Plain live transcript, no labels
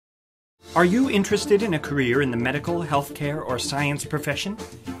Are you interested in a career in the medical, healthcare, or science profession?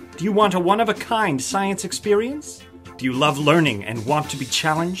 Do you want a one-of-a-kind science experience? Do you love learning and want to be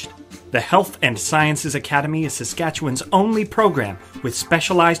challenged? The Health and Sciences Academy is Saskatchewan's only program with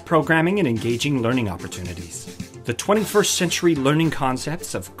specialized programming and engaging learning opportunities. The 21st century learning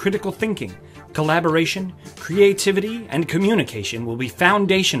concepts of critical thinking, collaboration, creativity, and communication will be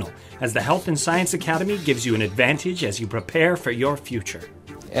foundational as the Health and Science Academy gives you an advantage as you prepare for your future.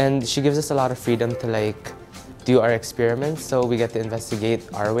 And she gives us a lot of freedom to do our experiments, so we get to investigate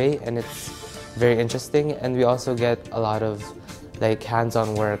our way, and it's very interesting, and we also get a lot of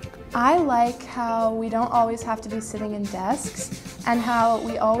hands-on work. I like how we don't always have to be sitting in desks and how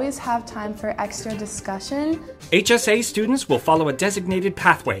we always have time for extra discussion. HSA students will follow a designated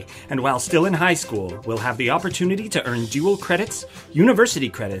pathway, and while still in high school, will have the opportunity to earn dual credits, university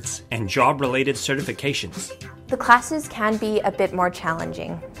credits, and job-related certifications. The classes can be a bit more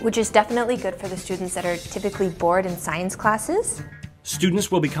challenging, which is definitely good for the students that are typically bored in science classes.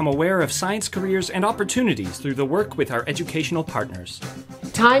 Students will become aware of science careers and opportunities through the work with our educational partners.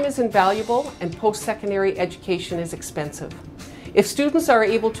 Time is invaluable and post-secondary education is expensive. If students are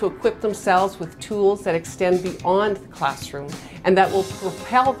able to equip themselves with tools that extend beyond the classroom and that will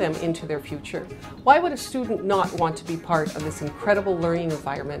propel them into their future, why would a student not want to be part of this incredible learning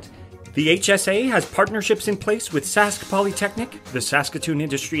environment? The HSA has partnerships in place with Sask Polytechnic, the Saskatoon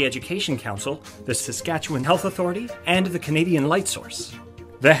Industry Education Council, the Saskatchewan Health Authority, and the Canadian Light Source.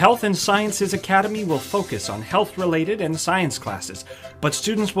 The Health and Sciences Academy will focus on health-related and science classes, but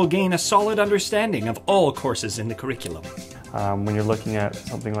students will gain a solid understanding of all courses in the curriculum. When you're looking at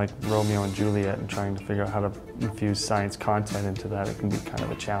something like Romeo and Juliet and trying to figure out how to infuse science content into that, it can be kind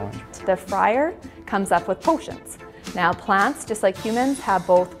of a challenge. The friar comes up with potions. Now plants, just like humans, have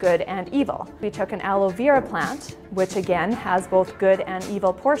both good and evil. We took an aloe vera plant, which again has both good and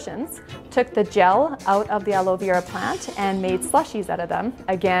evil portions, took the gel out of the aloe vera plant and made slushies out of them,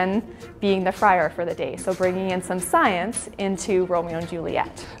 again being the friar for the day, so bringing in some science into Romeo and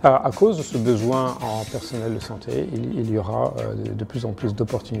Juliet. À cause de ce besoin en personnel de santé, il y aura de plus en plus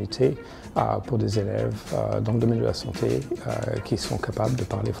d'opportunités pour des élèves dans le domaine de la santé qui sont capables de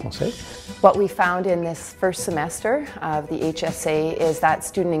parler français. What we found in this first semester of the HSA is that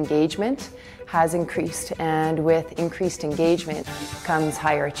student engagement has increased, and with increased engagement comes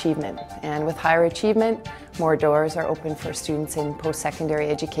higher achievement. And with higher achievement, more doors are open for students in post-secondary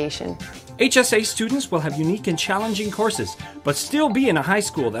education. HSA students will have unique and challenging courses, but still be in a high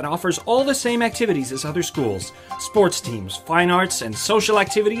school that offers all the same activities as other schools. Sports teams, fine arts, and social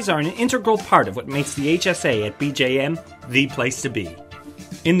activities are an integral part of what makes the HSA at BJM the place to be.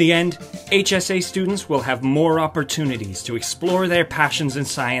 In the end, HSA students will have more opportunities to explore their passions in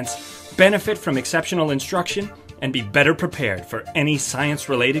science, benefit from exceptional instruction, and be better prepared for any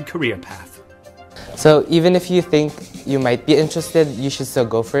science-related career path. So even if you think you might be interested, you should still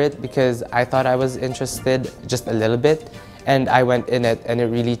go for it, because I thought I was interested just a little bit, and I went in it, and it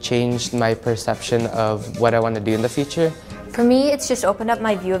really changed my perception of what I want to do in the future. For me, it's just opened up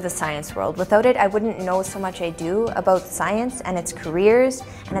my view of the science world. Without it, I wouldn't know so much I do about science and its careers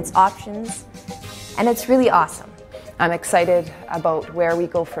and its options, and it's really awesome. I'm excited about where we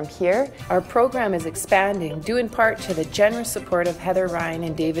go from here. Our program is expanding due in part to the generous support of Heather Ryan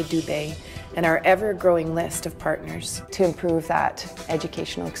and David Dubé and our ever-growing list of partners to improve that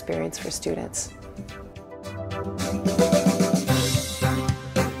educational experience for students.